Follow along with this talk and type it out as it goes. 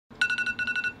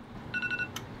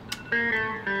Well,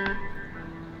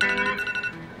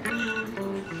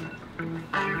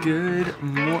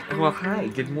 hi.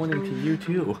 Good morning to you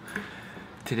too.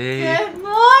 Today. Good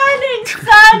morning,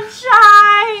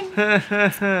 sunshine.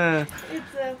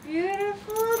 It's a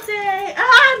beautiful day.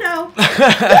 Ah, no.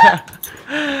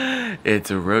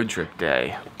 It's a road trip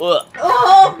day.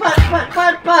 Oh, but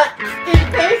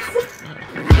it takes.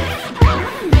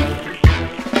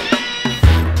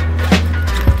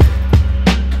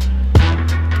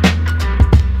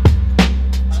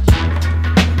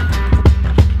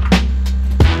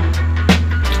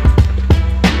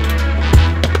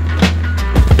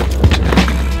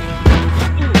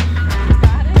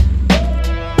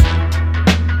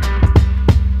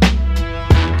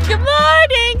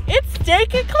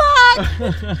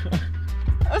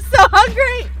 I'm so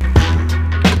hungry.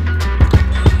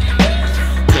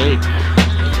 Steak.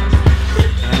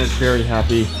 Anna's very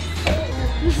happy.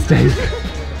 Steak.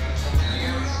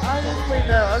 Honestly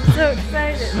though, I'm so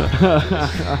excited.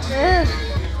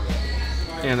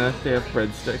 Anna, they have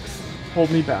breadsticks. Hold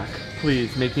me back.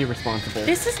 Please, make me responsible.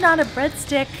 This is not a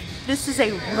breadstick. This is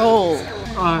a roll.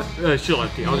 She'll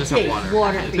empty. I'll just have water.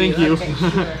 Water for Thank you. Okay,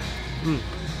 sure.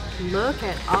 Look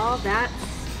at all that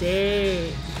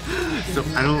steak. So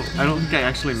I don't think I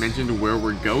actually mentioned where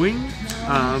we're going.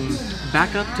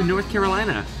 Back up to North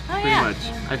Carolina, pretty much.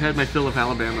 I've had my fill of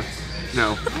Alabama.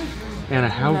 No. Anna,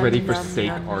 how ready for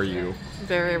steak are you?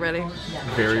 Very ready.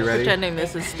 Very ready? Pretending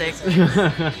this is steak.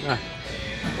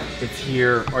 It's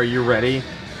here. Are you ready?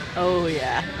 Oh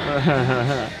yeah.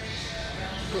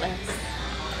 Bless.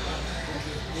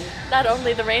 Not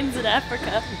only the rains in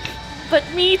Africa, but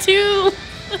me too.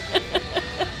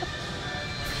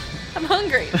 I'm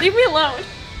hungry. Leave me alone.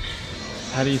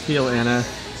 How do you feel, Anna?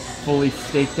 Fully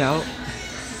staked out?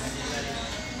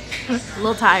 A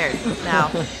little tired now.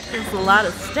 There's a lot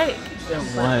of steak. It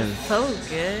was. So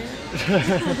good.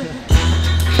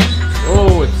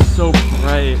 Oh, it's so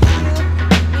bright.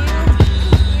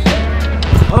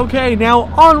 Okay, now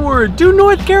onward to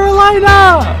North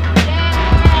Carolina!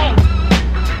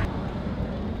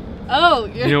 Oh,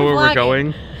 you're You know where we're vlogging.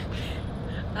 going?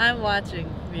 I'm watching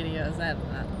videos. I'm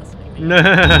not listening to you.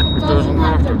 Doesn't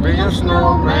have to be a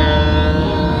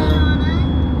snowman.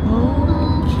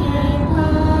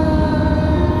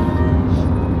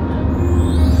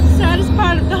 Saddest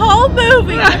part of the whole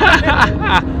movie.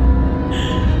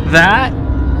 That?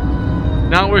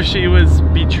 Not where she was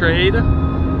betrayed?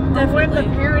 When the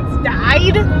parents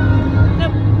died?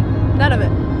 Nope. None of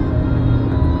it.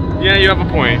 Yeah, you have a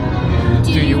point.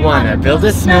 Do you wanna build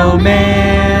a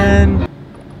snowman?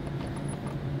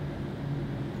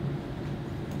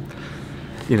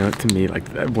 You know, to me, like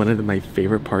one of my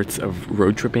favorite parts of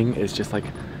road tripping is just like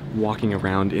walking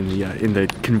around in the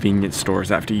convenience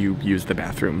stores after you use the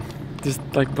bathroom. Just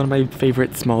like one of my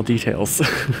favorite small details.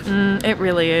 It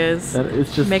really is.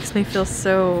 It's just makes me feel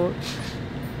so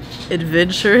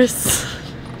adventurous.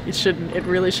 It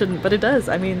really shouldn't, but it does.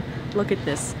 I mean, look at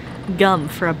this. Gum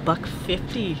for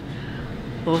 $1.50.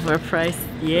 Overpriced.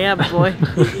 Yeah, boy.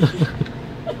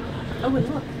 Oh, and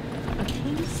look. A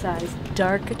king-size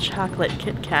dark chocolate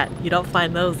Kit Kat. You don't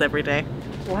find those every day.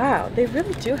 Wow, they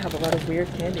really do have a lot of weird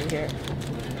candy here.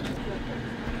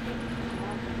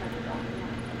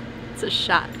 It's a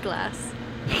shot glass.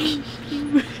 Come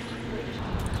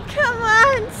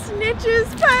on, snitches,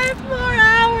 5 more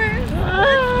hours.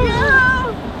 Let's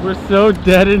go. we're so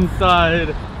dead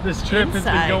inside. This trip has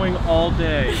been Inside. going all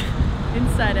day.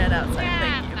 Inside and outside,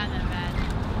 thank you. Not that bad.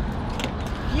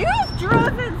 You've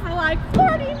driven for like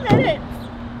 40 minutes.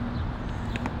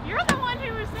 You're the one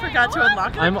who was saying, Forgot to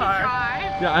unlock the car.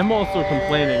 Yeah, I'm also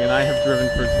complaining, and I have driven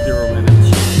for 0 minutes.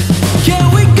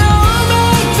 Can we go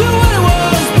back to what it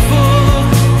was before?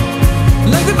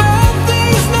 Like the bad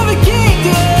things never came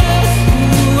to us.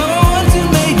 Ooh, I want to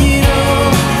make it all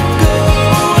go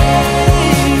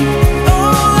away.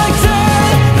 Oh, like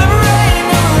time, the rain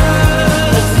on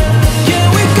us. Can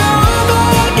we go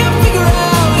back and figure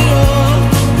out it all?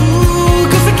 Ooh,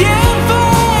 'cause I can't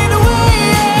find a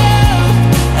way out.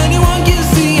 Anyone can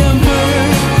see I'm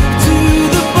hurt to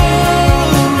the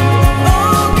bone.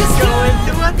 Oh, 'cause Going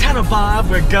through a tunnel, Bob.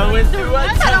 We're going through a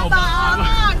tunnel, Bob.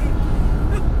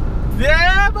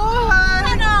 Yeah, boy.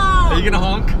 Are you gonna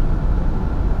honk?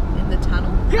 In the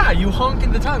tunnel? Yeah, you honk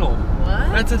in the tunnel.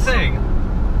 What? That's a thing.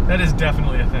 That is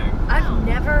definitely a thing. I've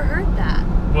never heard that.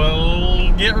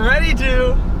 Well, get ready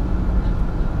to.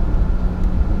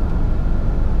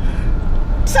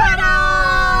 Ta-da!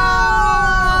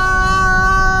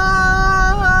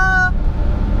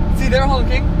 See, they're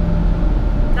honking.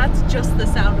 That's just the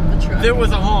sound of the truck. There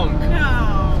was a honk. No.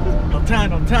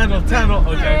 Tunnel, tunnel, tunnel.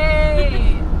 Okay.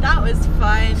 Hey, that was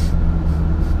fun.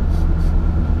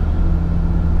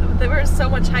 They were so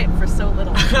much hype for so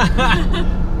little.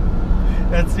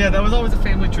 That was always a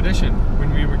family tradition.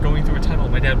 When we were going through a tunnel,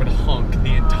 my dad would honk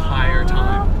the entire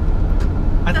time.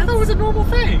 I thought that was a normal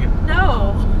thing.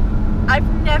 No,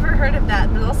 I've never heard of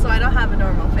that, but also I don't have a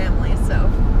normal family,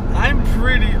 so. I'm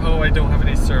pretty. Oh, I don't have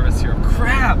any service here.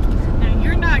 Crap. No,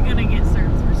 you're not gonna get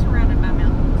service. We're surrounded by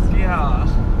mountains. Yeah.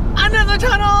 Another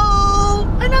tunnel!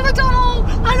 Another tunnel!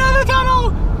 Another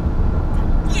tunnel!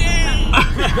 Yay!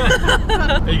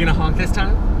 Are you gonna honk this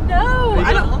time? No, Are you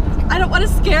gonna I don't want to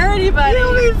scare anybody.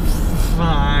 You'll be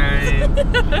fine.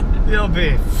 You'll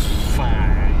be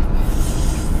fine.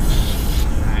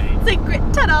 Secret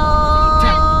tunnel.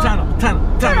 Tunnel,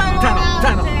 tunnel, tunnel, tunnel,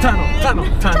 tunnel, tunnel,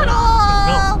 tunnel,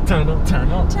 tunnel,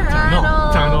 tunnel, tunnel,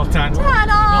 tunnel,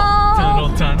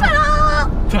 tunnel, tunnel,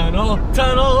 tunnel, tunnel,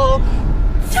 tunnel.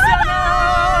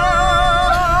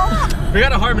 We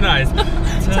gotta harmonize.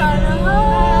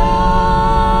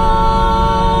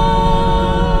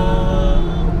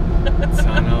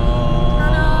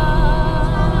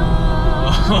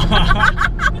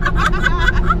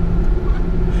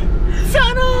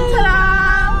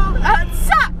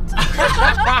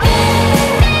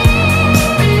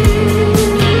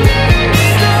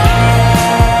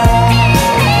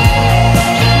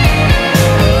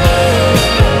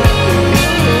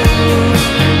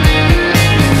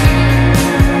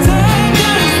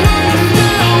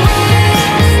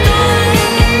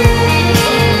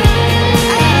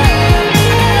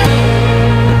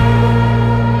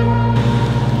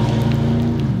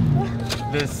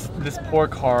 This poor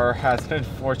car has an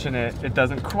unfortunate, it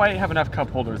doesn't quite have enough cup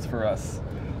holders for us.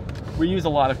 We use a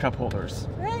lot of cup holders.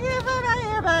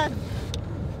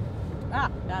 Ah,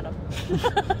 got him.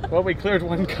 Well, we cleared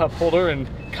one cup holder and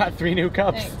got 3 new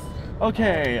cups. Thanks.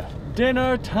 Okay,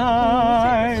 dinner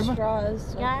time.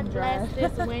 Straws. God bless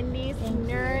this Wendy's,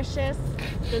 nourish us,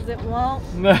 because it won't.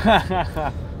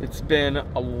 It's been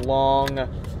a long,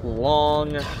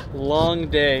 long, long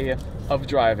day of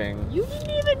driving. You didn't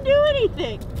even do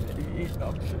anything.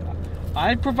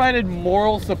 I provided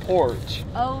moral support,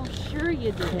 Oh, sure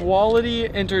you did. quality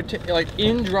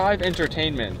in-drive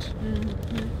entertainment.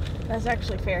 That's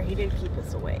actually fair. He did keep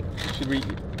us awake. Should we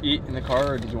eat in the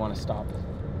car, or did you want to stop?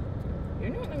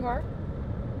 You're not in the car.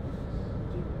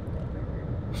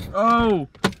 Oh,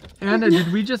 Anna,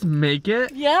 did we just make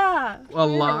it Yeah.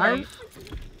 alive?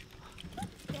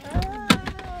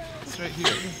 It's right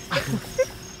here.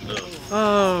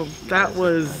 Oh, that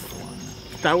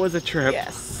was a trip.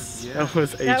 Yes. That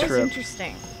was a That was trip.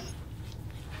 interesting.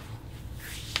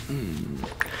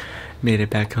 Made it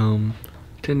back home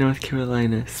to North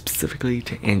Carolina, specifically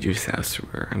to Andrew's house,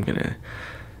 where I'm gonna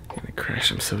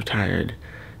crash. I'm so tired.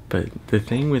 But the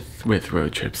thing with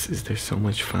road trips is they're so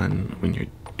much fun when you're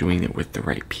doing it with the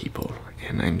right people.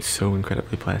 And I'm so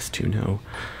incredibly blessed to know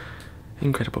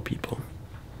incredible people.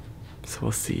 So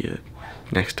we'll see you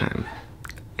next time.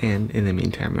 And in the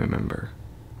meantime, remember,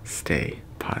 stay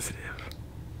positive.